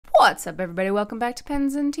What's up, everybody? Welcome back to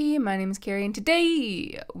Pens and Tea. My name is Carrie, and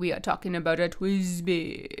today we are talking about a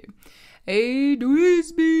TWSBI. A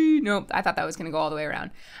TWSBI. Nope, I thought that was going to go all the way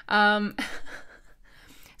around.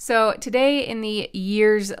 So today in the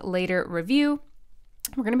years later review,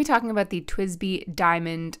 we're going to be talking about the TWSBI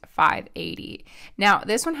Diamond 580. Now,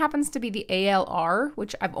 this one happens to be the ALR,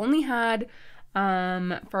 which I've only had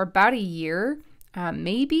for about a year,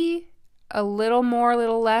 maybe a little more, a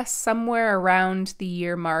little less, somewhere around the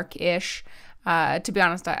year mark-ish. To be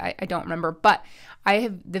honest, I don't remember. But I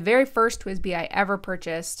have the very first TWSBI I ever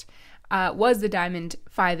purchased was the Diamond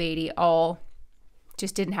 580, all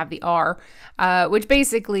just didn't have the R, which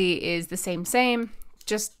basically is the same,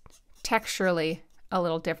 just texturally a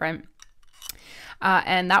little different.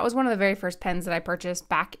 And that was one of the very first pens that I purchased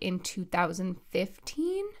back in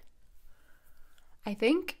 2015, I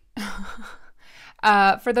think.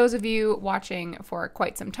 For those of you watching for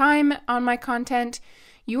quite some time on my content,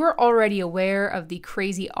 you are already aware of the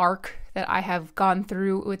crazy arc that I have gone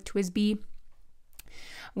through with TWSBI,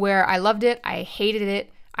 where I loved it, I hated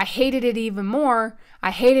it even more,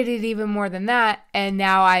 I hated it even more than that, and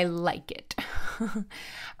now I like it.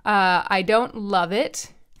 I don't love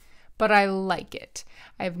it, but I like it.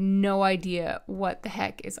 I have no idea what the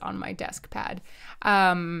heck is on my desk pad.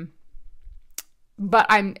 But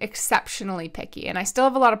I'm exceptionally picky, and I still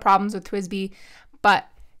have a lot of problems with TWSBI, but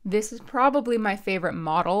this is probably my favorite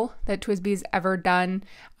model that TWSBI's ever done.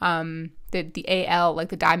 The AL, like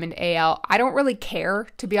the Diamond AL, I don't really care,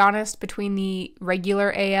 to be honest, between the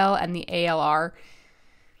regular AL and the ALR.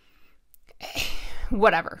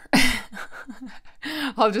 Whatever.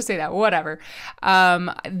 I'll just say that, whatever.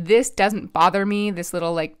 This doesn't bother me, this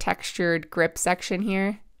little like textured grip section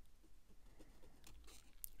here.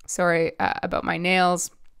 Sorry about my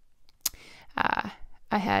nails. I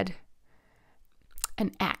had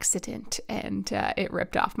an accident and it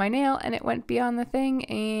ripped off my nail and it went beyond the thing,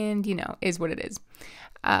 and you know, is what it is.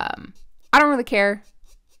 I don't really care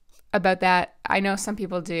about that. I know some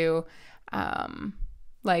people do.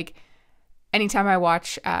 Like anytime I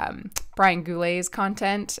watch Brian Goulet's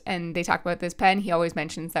content and they talk about this pen, he always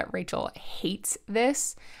mentions that Rachel hates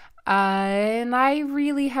this. And I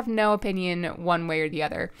really have no opinion one way or the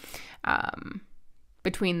other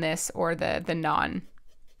between this or the non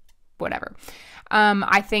whatever.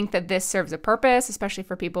 I think that this serves a purpose, especially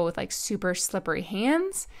for people with like super slippery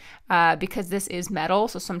hands, because this is metal,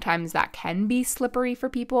 so sometimes that can be slippery for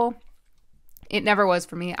people. It never was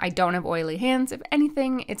for me. I don't have oily hands. If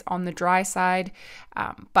anything, it's on the dry side,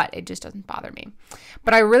 but it just doesn't bother me.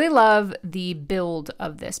 But I really love the build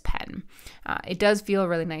of this pen. It does feel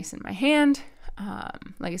really nice in my hand.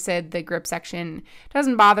 Like I said, the grip section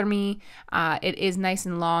doesn't bother me. It is nice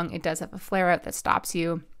and long. It does have a flare out that stops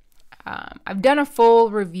you. I've done a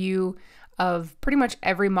full review of pretty much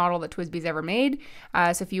every model that TWSBI's ever made.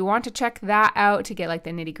 So if you want to check that out to get like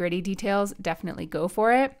the nitty gritty details, definitely go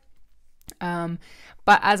for it.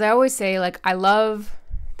 But as I always say, like, I love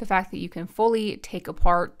the fact that you can fully take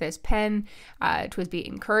apart this pen. TWSBI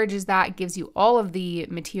encourages that, gives you all of the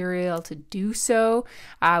material to do so,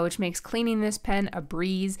 which makes cleaning this pen a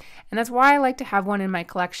breeze. And that's why I like to have one in my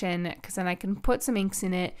collection, because then I can put some inks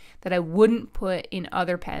in it that I wouldn't put in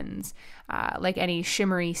other pens, like any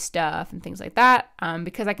shimmery stuff and things like that,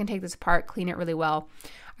 because I can take this apart, clean it really well.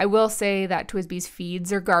 I will say that TWSBI's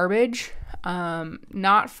feeds are garbage,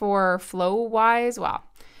 not for flow wise. Well,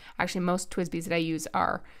 actually most TWSBI's that I use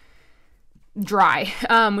are dry,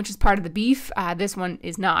 which is part of the beef. This one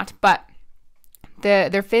is not, but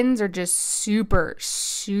their fins are just super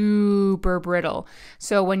brittle.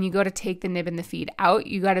 So when you go to take the nib and the feed out,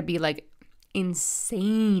 you got to be like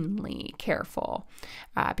insanely careful,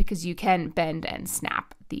 because you can bend and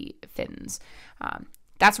snap the fins.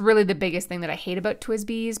 That's really the biggest thing that I hate about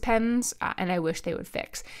TWSBI's pens, and I wish they would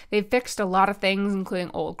fix. They've fixed a lot of things,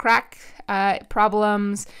 including old crack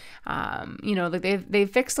problems. You know, like they've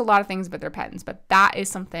fixed a lot of things about their pens, but that is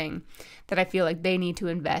something that I feel like they need to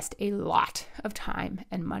invest a lot of time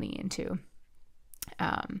and money into.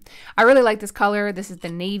 I really like this color. This is the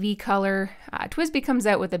navy color. TWSBI comes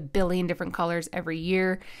out with 1 billion different colors every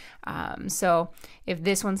year. So if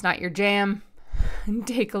this one's not your jam,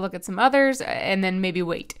 take a look at some others and then maybe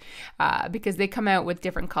wait, because they come out with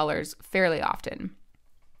different colors fairly often.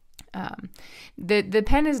 The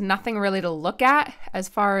pen is nothing really to look at as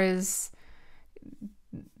far as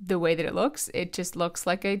the way that it looks. It just looks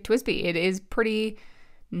like a TWSBI. It is pretty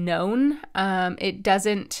known. It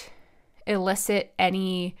doesn't elicit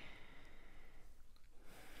any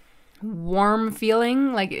warm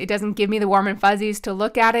feeling. Like, it doesn't give me the warm and fuzzies to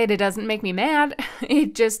look at it. It doesn't make me mad.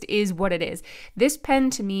 It just is what it is. This pen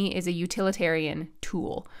to me is a utilitarian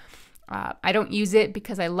tool. I don't use it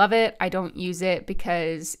because I love it. I don't use it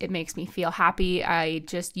because it makes me feel happy. I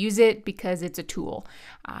just use it because it's a tool.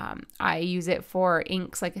 I use it for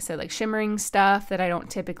inks, like I said, like shimmering stuff that I don't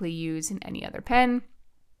typically use in any other pen.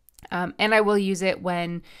 And I will use it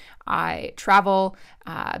when I travel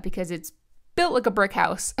because it's built like a brick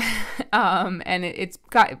house, and it's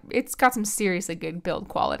got some seriously good build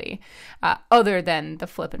quality, other than the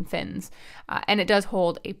flip and fins, and it does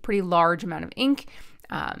hold a pretty large amount of ink.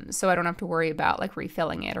 So I don't have to worry about like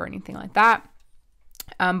refilling it or anything like that.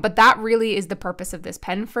 But that really is the purpose of this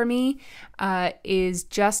pen for me, is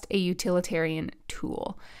just a utilitarian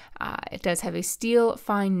tool. It does have a steel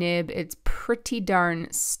fine nib. It's pretty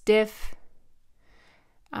darn stiff.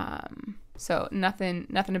 So nothing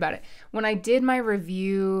about it. When I did my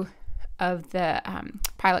review of the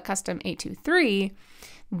Pilot Custom 823,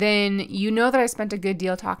 then you know that I spent a good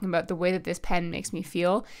deal talking about the way that this pen makes me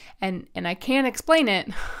feel, and I can't explain it,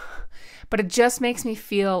 but it just makes me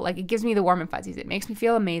feel like, it gives me the warm and fuzzies. It makes me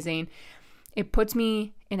feel amazing. It puts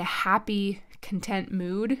me in a happy, content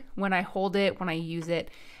mood when I hold it, when I use it.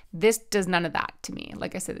 This does none of that to me.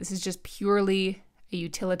 Like I said, this is just purely a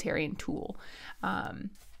utilitarian tool.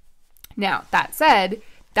 Now, that said,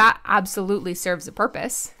 that absolutely serves a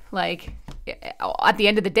purpose. Like, at the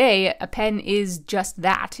end of the day, a pen is just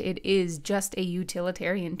that. It is just a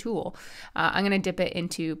utilitarian tool. I'm going to dip it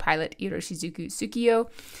into Pilot Iroshizuku Tsukiyo.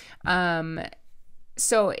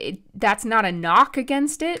 So that's not a knock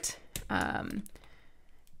against it.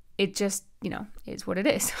 It just, is what it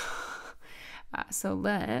is. So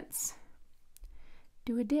let's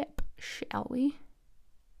do a dip, shall we?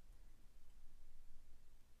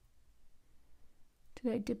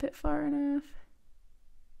 Did I dip it far enough?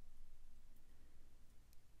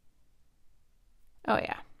 Oh,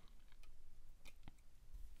 yeah.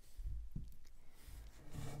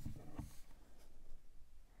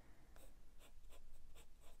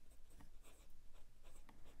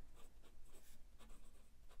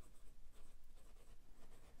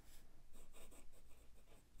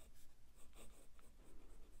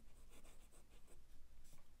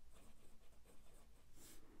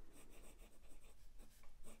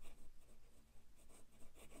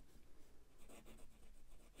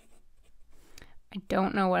 I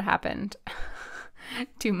don't know what happened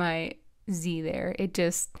to my Z there. It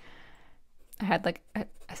just, I had like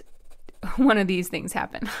one of these things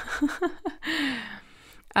happen.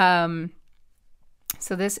 So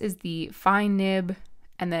this is the fine nib,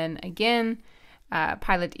 and then again,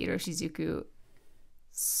 Pilot Iroshizuku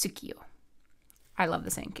Tsukiyo. I love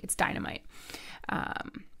this ink. It's dynamite.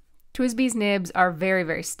 TWSBI's nibs are very,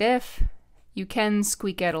 very stiff. You can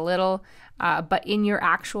squeak out a little, but in your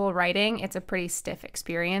actual writing, it's a pretty stiff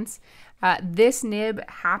experience. This nib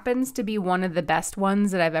happens to be one of the best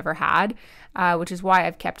ones that I've ever had, which is why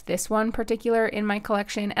I've kept this one particular in my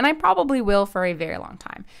collection, and I probably will for a very long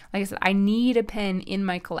time. Like I said, I need a pen in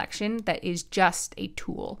my collection that is just a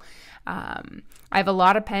tool. I have a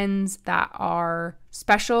lot of pens that are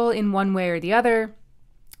special in one way or the other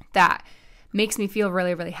that makes me feel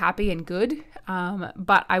really, really happy and good,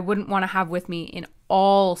 but I wouldn't want to have with me in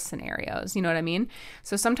all scenarios, you know what I mean?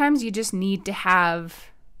 So sometimes you just need to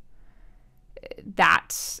have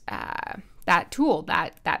that tool,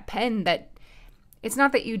 that pen, that it's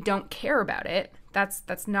not that you don't care about it.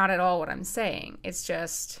 That's not at all what I'm saying. It's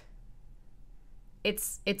just,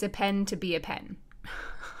 it's a pen to be a pen.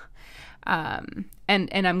 And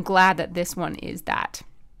I'm glad that this one is that.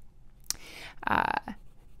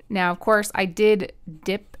 Now, of course, I did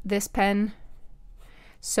dip this pen,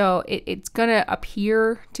 so it's going to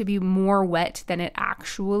appear to be more wet than it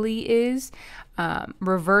actually is.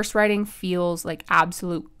 Reverse writing feels like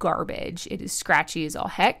absolute garbage. It is scratchy as all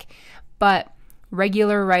heck, but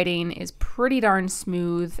regular writing is pretty darn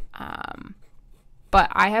smooth. But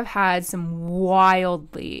I have had some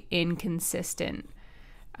wildly inconsistent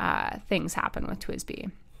things happen with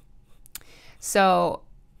TWSBI. So,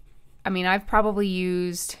 I mean, I've probably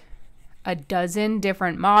used a dozen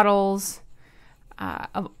different models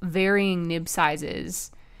of varying nib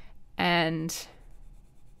sizes, and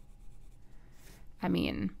I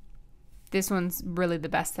mean, this one's really the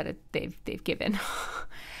best that they've given.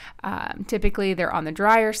 Typically, they're on the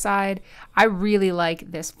drier side. I really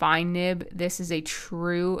like this fine nib. This is a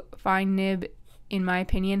true fine nib, in my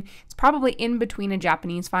opinion. It's probably in between a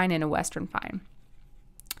Japanese fine and a Western fine.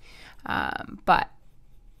 But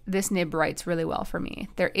this nib writes really well for me.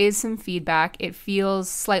 There is some feedback. It feels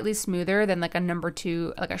slightly smoother than like a number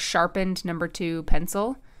 2, like a sharpened number 2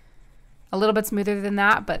 pencil. a little bit smoother than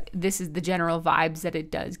that, but this is the general vibes that it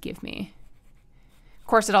does give me. Of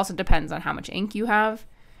course, it also depends on how much ink you have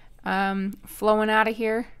flowing out of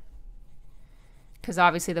here, because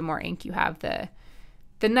obviously the more ink you have, the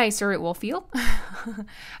nicer it will feel.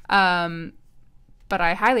 But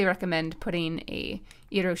I highly recommend putting a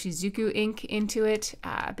Iroshizuku ink into it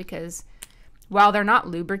because while they're not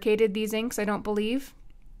lubricated, these inks, I don't believe,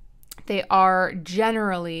 they are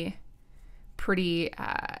generally pretty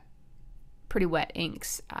wet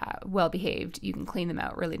inks, well behaved. You can clean them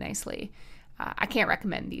out really nicely. I can't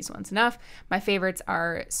recommend these ones enough. My favorites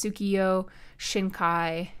are Tsukiyo,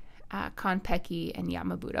 Shinkai, Konpeki, and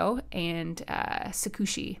Yamabudo, and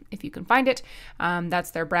Sakushi, if you can find it.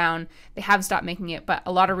 That's their brown. They have stopped making it, but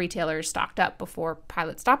a lot of retailers stocked up before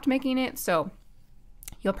Pilot stopped making it, so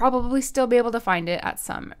you'll probably still be able to find it at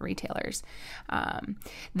some retailers.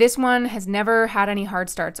 This one has never had any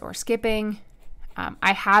hard starts or skipping.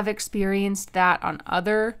 I have experienced that on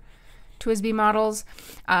other TWSBI models,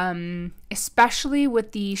 especially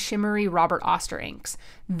with the shimmery Robert Oster inks.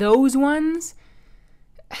 Those ones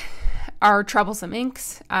are troublesome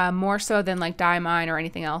inks, more so than like Diamond or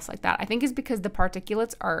anything else like that. I think it's because the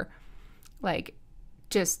particulates are like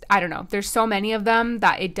just, I don't know, there's so many of them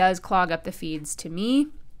that it does clog up the feeds to me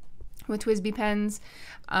with TWSBI pens.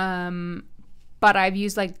 But I've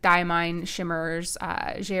used like Diamond shimmers,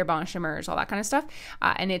 J.Herbin shimmers, all that kind of stuff.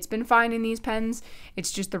 And it's been fine in these pens.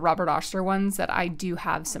 It's just the Robert Oster ones that I do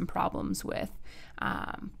have some problems with.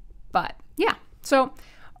 But yeah, so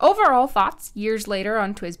overall thoughts years later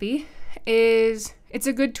on TWSBI is it's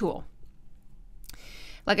a good tool.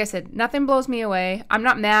 Like I said, nothing blows me away. I'm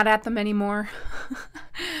not mad at them anymore.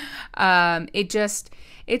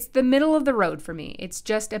 It's the middle of the road for me. It's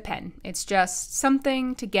just a pen. It's just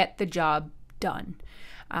something to get the job done.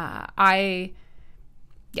 That's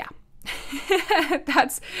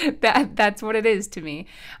what it is to me.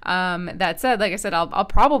 That said, like I said, I'll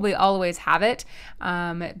probably always have it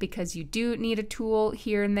because you do need a tool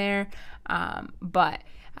here and there. But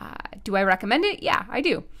do I recommend it? Yeah, I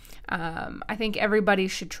do. I think everybody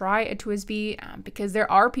should try a TWSBI because there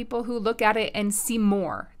are people who look at it and see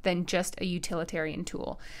more than just a utilitarian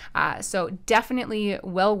tool. So definitely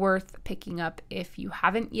well worth picking up if you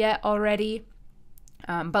haven't yet already.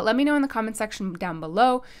 But let me know in the comment section down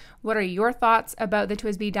below, what are your thoughts about the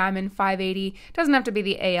TWSBI Diamond 580? Doesn't have to be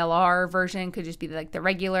the ALR version, could just be like the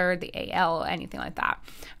regular, the AL, anything like that.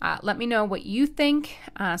 Let me know what you think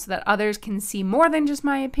so that others can see more than just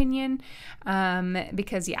my opinion,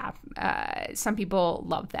 because yeah, some people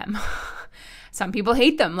love them. Some people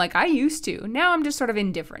hate them like I used to. Now I'm just sort of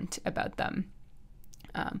indifferent about them.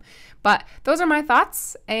 But those are my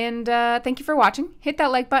thoughts, and thank you for watching. Hit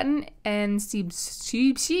that like button and subscribe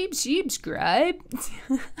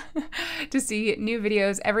to see new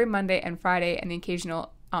videos every Monday and Friday and the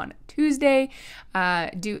occasional on Tuesday.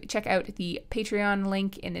 Do check out the Patreon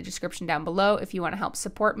link in the description down below if you want to help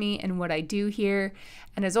support me and what I do here.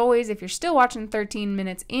 And as always, if you're still watching 13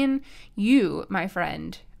 minutes in, you, my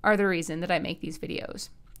friend, are the reason that I make these videos.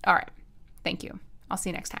 All right. Thank you. I'll see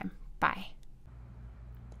you next time. Bye.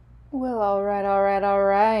 Well, all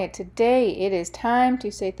right. Today it is time to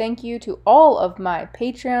say thank you to all of my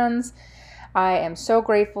Patreons. I am so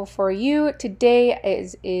grateful for you. Today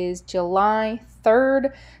is July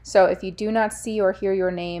 3rd, so if you do not see or hear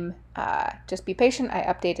your name, just be patient. I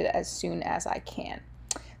update it as soon as I can.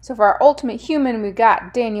 So for our Ultimate Human, we've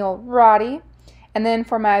got Daniel Roddy. And then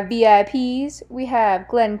for my VIPs, we have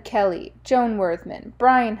Glenn Kelly, Joan Worthman,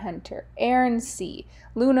 Brian Hunter, Aaron C.,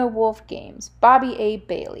 Luna Wolf Games, Bobby A.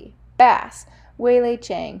 Bailey, Bass, Weilei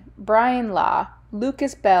Chang, Brian Law,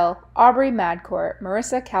 Lucas Bell, Aubrey Madcourt,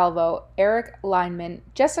 Marissa Calvo, Eric Lineman,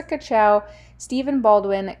 Jessica Chow, Stephen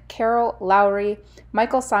Baldwin, Carol Lowry,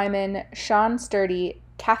 Michael Simon, Sean Sturdy,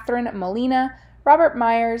 Catherine Molina, Robert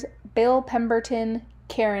Myers, Bill Pemberton,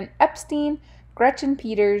 Karen Epstein, Gretchen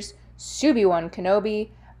Peters, Subi1 Kenobi,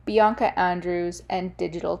 Bianca Andrews, and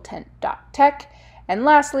DigitalTent.tech. And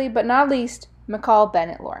lastly, but not least, McCall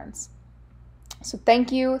Bennett Lawrence. So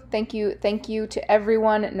thank you to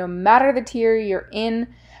everyone, no matter the tier you're in,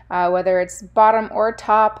 whether it's bottom or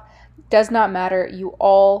top, does not matter. You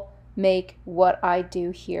all make what I do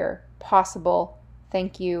here possible.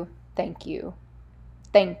 Thank you.